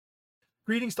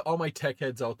Greetings to all my tech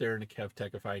heads out there in the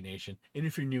KevTechify nation, and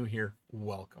if you're new here,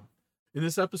 welcome. In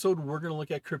this episode, we're going to look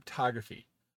at cryptography.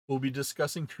 We'll be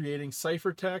discussing creating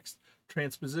ciphertext,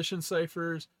 transposition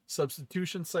ciphers,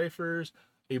 substitution ciphers,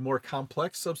 a more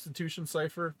complex substitution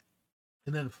cipher,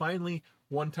 and then finally,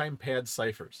 one-time pad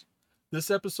ciphers.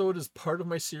 This episode is part of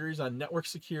my series on network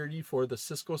security for the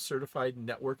Cisco Certified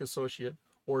Network Associate,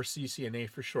 or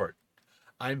CCNA for short.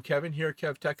 I'm Kevin here at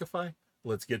KevTechify.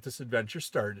 Let's get this adventure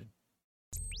started.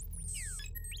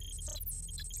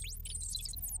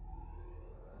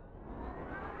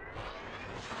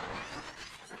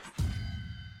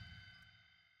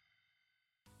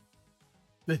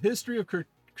 The history of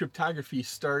cryptography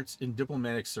starts in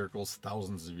diplomatic circles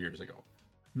thousands of years ago.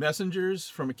 Messengers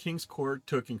from a king's court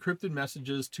took encrypted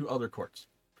messages to other courts.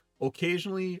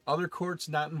 Occasionally, other courts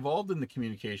not involved in the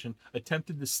communication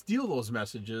attempted to steal those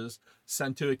messages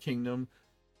sent to a kingdom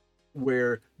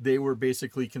where they were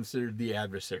basically considered the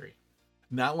adversary.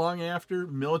 Not long after,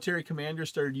 military commanders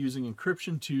started using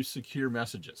encryption to secure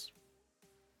messages.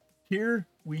 Here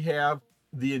we have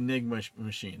the Enigma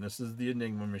machine. This is the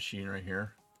Enigma machine right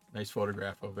here. Nice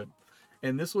photograph of it.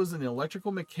 And this was an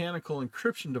electrical mechanical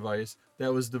encryption device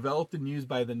that was developed and used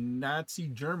by the Nazi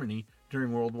Germany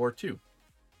during World War II.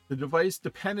 The device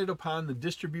depended upon the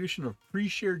distribution of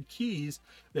pre-shared keys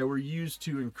that were used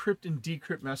to encrypt and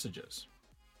decrypt messages.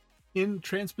 In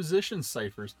transposition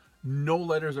ciphers, no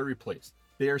letters are replaced.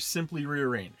 They are simply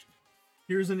rearranged.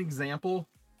 Here's an example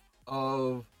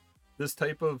of this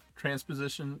type of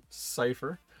transposition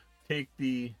cipher. Take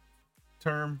the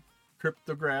term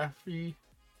cryptography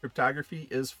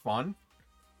is fun.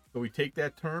 So we take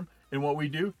that term, and what we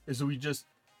do is we just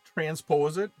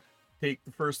transpose it, take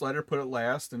the first letter, put it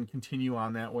last, and continue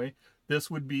on that way. This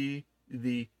would be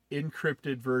the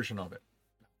encrypted version of it.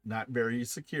 Not very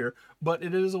secure, but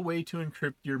it is a way to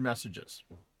encrypt your messages.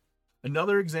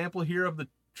 Another example here of the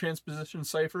transposition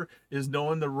cipher is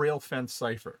known the rail fence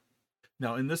cipher.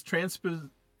 Now, in this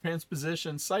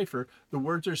transposition cipher, the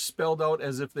words are spelled out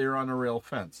as if they're on a rail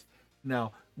fence.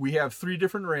 Now, we have three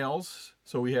different rails.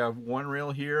 So we have one rail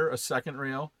here, a second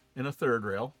rail, and a third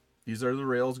rail. These are the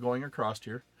rails going across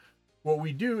here. What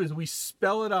we do is we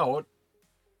spell it out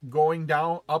going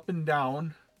down, up and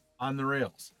down on the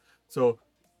rails. So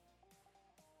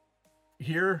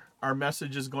here, our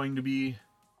message is going to be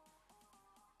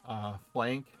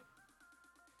flank,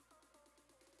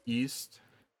 east,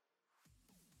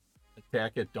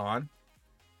 attack at dawn.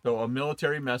 So a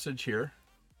military message here.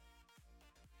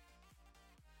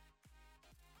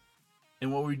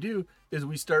 And what we do is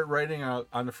we start writing out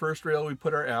on the first rail, we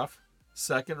put our F.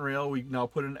 Second rail, we now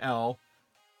put an L.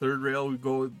 Third rail, we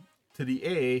go to the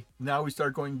A. Now we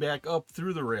start going back up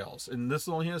through the rails. And this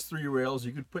only has 3 rails.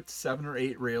 You could put 7 or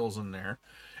 8 rails in there.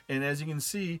 And as you can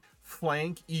see,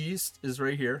 flank east is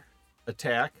right here.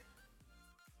 Attack.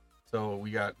 So we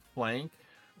got flank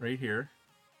right here.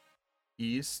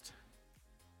 East.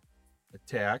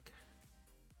 Attack.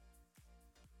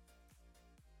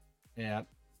 At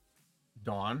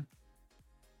dawn.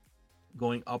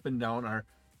 Going up and down our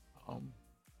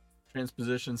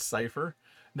transposition cipher.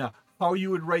 Now, how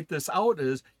you would write this out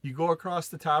is you go across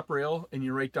the top rail and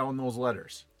you write down those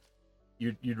letters.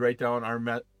 You'd write down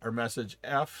our message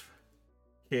F,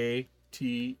 K,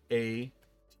 T, A,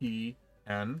 T,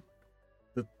 N.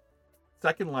 The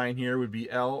second line here would be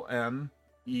L, N,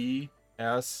 E,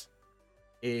 S,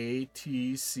 A,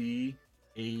 T, C,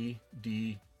 A,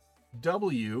 D,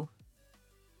 W.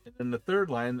 And then the third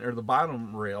line, or the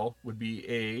bottom rail, would be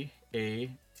A,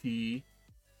 T,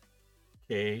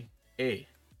 K, A.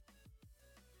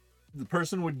 The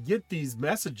person would get these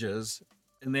messages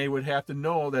and they would have to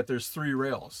know that there's 3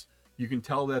 rails. You can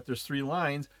tell that there's 3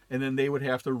 lines, and then they would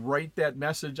have to write that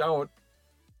message out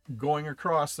going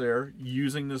across there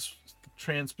using this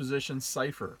transposition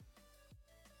cipher.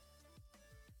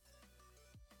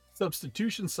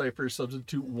 Substitution ciphers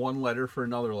substitute one letter for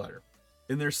another letter.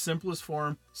 In their simplest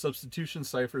form, substitution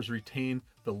ciphers retain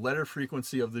the letter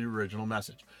frequency of the original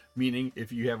message. Meaning,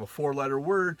 if you have a 4-letter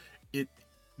word,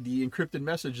 the encrypted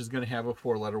message is going to have a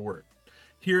 4-letter word.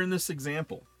 Here in this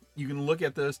example, you can look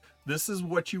at this. This is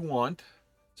what you want.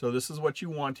 So this is what you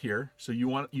want here. So you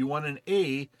want an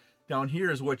A. Down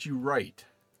here is what you write.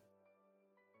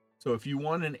 So if you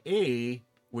want an A,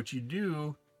 what you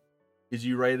do is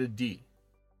you write a D.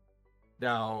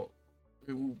 Now,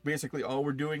 basically all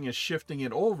we're doing is shifting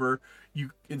it over.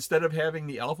 You, instead of having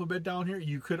the alphabet down here,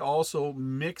 you could also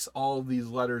mix all of these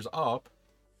letters up,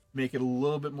 make it a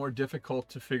little bit more difficult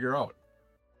to figure out.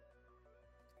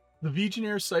 The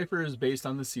Vigenère cipher is based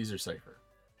on the Caesar cipher,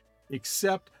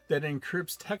 except that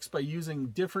encrypts text by using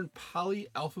different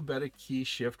polyalphabetic key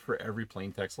shift for every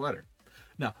plain text letter.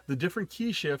 Now, the different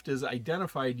key shift is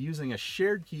identified using a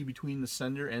shared key between the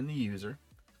sender and the user.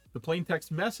 The plain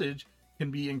text message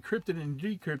can be encrypted and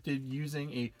decrypted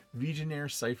using a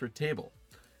Vigenère cipher table.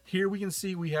 Here we can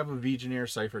see we have a Vigenère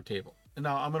cipher table. And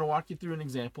now I'm going to walk you through an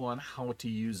example on how to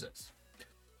use this.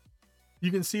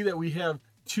 You can see that we have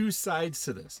two sides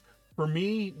to this. For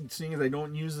me, seeing as I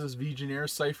don't use this Vigenère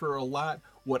cipher a lot,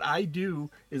 what I do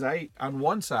is on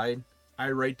one side,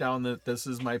 I write down that this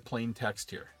is my plain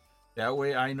text here. That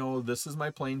way I know this is my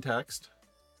plain text.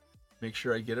 Make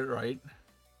sure I get it right.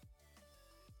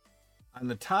 On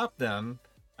the top then,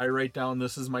 I write down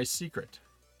this is my secret.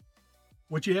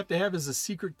 What you have to have is a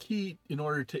secret key in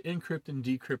order to encrypt and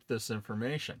decrypt this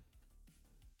information.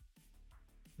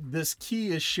 This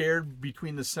key is shared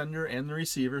between the sender and the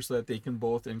receiver so that they can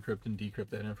both encrypt and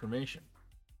decrypt that information.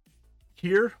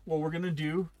 Here, what we're going to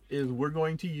do is we're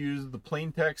going to use the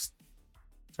plain text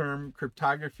term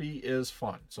cryptography is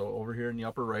fun. So over here in the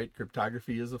upper right,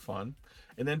 cryptography is a fun.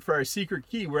 And then for our secret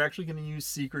key, we're actually going to use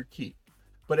secret key.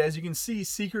 But as you can see,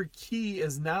 secret key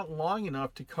is not long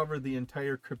enough to cover the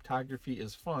entire cryptography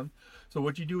is fun. So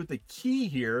what you do with the key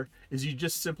here is you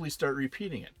just simply start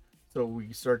repeating it. So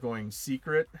we start going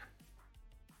secret,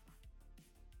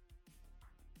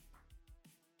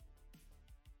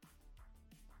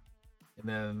 and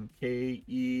then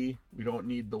KE, we don't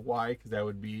need the Y because that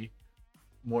would be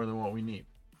more than what we need.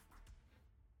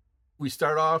 We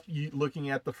start off looking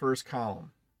at the first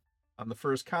column. On the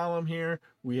first column here,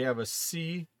 we have a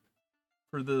C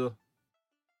for the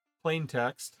plain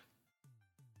text.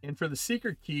 And for the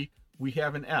secret key, we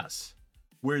have an S.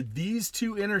 Where these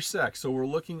two intersect, so we're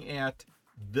looking at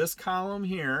this column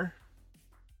here,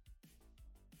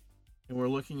 and we're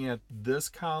looking at this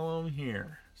column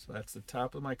here. So that's the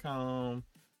top of my column,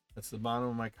 that's the bottom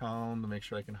of my column, to make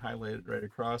sure I can highlight it right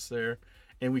across there.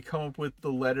 And we come up with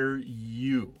the letter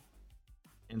U.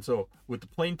 And so with the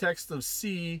plain text of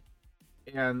C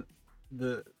and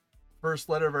the first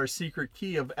letter of our secret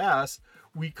key of S,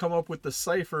 we come up with the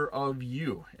cipher of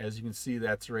U. As you can see,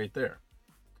 that's right there.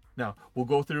 Now, we'll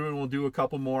go through and we'll do a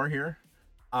couple more here.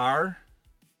 R,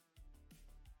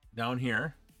 down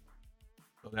here.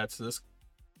 So that's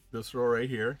this row right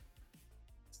here.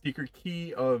 Secret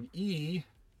key of E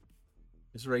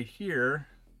is right here.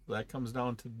 So that comes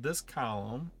down to this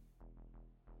column.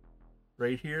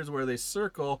 Right here is where they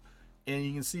circle, and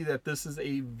you can see that this is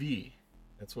a V.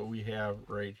 That's what we have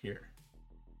right here.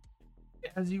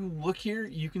 As you look here,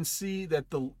 you can see that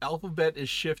the alphabet is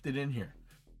shifted in here.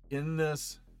 In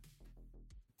this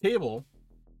table,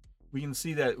 we can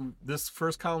see that this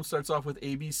first column starts off with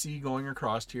ABC going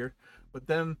across here, but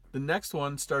then the next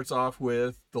one starts off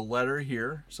with the letter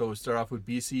here. So we start off with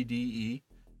BCDE,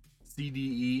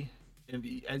 CDE, and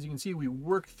as you can see, we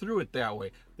work through it that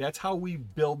way. That's how we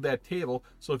build that table.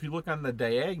 So if you look on the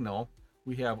diagonal,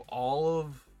 we have all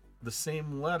of the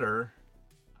same letter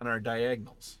on our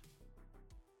diagonals.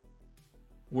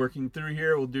 Working through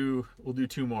here, we'll do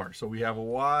two more. So we have a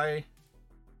Y,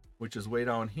 which is way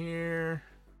down here.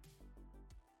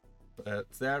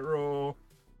 That's that row.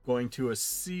 Going to a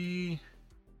C.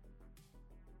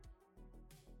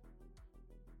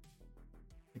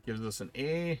 It gives us an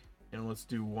A, and let's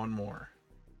do one more.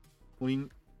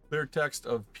 Clear text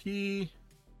of P.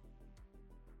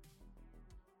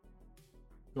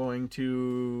 Going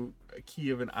to a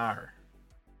key of an R.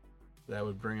 That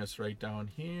would bring us right down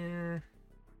here.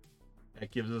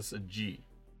 That gives us a G.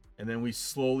 And then we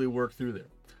slowly work through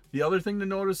there. The other thing to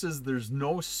notice is there's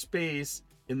no space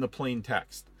in the plain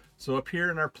text. So up here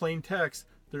in our plain text,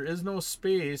 there is no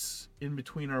space in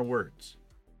between our words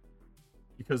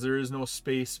because there is no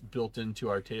space built into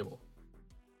our table.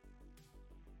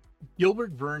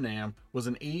 Gilbert Burnham was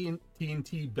an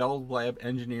AT&T Bell Lab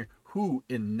engineer who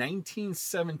in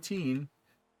 1917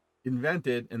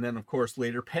 invented, and then of course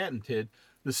later patented,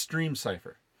 the stream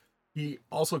cipher. He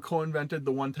also co-invented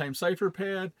the one-time cipher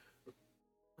pad.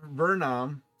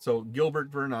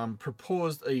 Gilbert Burnham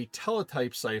proposed a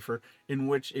teletype cipher in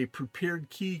which a prepared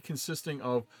key consisting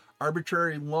of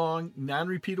arbitrary long,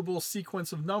 non-repeatable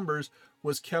sequence of numbers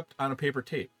was kept on a paper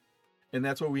tape. And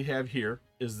that's what we have here,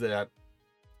 is that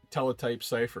teletype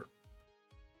cipher.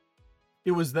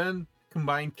 It was then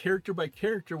combined character by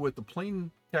character with the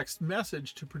plain text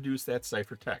message to produce that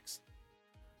cipher text.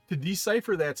 To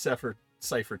decipher that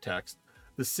cipher text,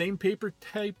 the same paper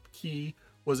type key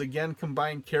was again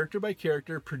combined character by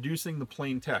character, producing the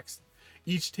plain text.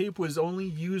 Each tape was only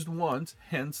used once,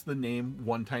 hence the name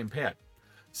one-time pad.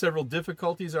 Several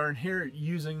difficulties are inherent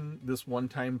using this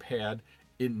one-time pad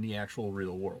in the actual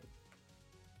real world.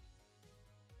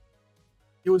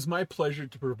 It was my pleasure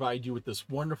to provide you with this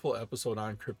wonderful episode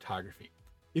on cryptography.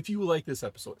 If you like this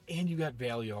episode and you got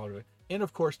value out of it, and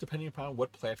of course, depending upon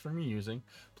what platform you're using,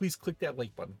 please click that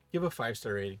like button, give a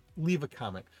 5-star rating, leave a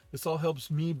comment. This all helps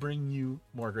me bring you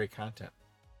more great content.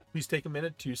 Please take a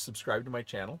minute to subscribe to my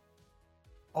channel.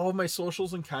 All of my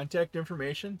socials and contact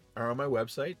information are on my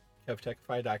website,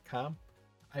 KevTechify.com.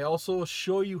 I also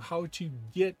show you how to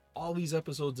get all these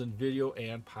episodes in video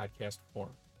and podcast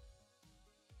form.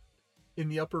 In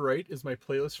the upper right is my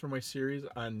playlist for my series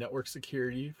on network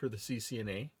security for the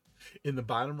CCNA. In the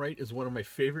bottom right is one of my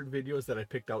favorite videos that I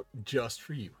picked out just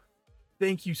for you.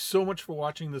 Thank you so much for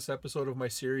watching this episode of my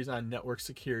series on network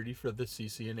security for the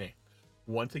CCNA.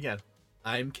 Once again,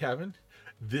 I'm Kevin.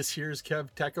 This here is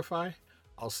KevTechify.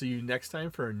 I'll see you next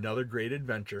time for another great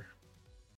adventure.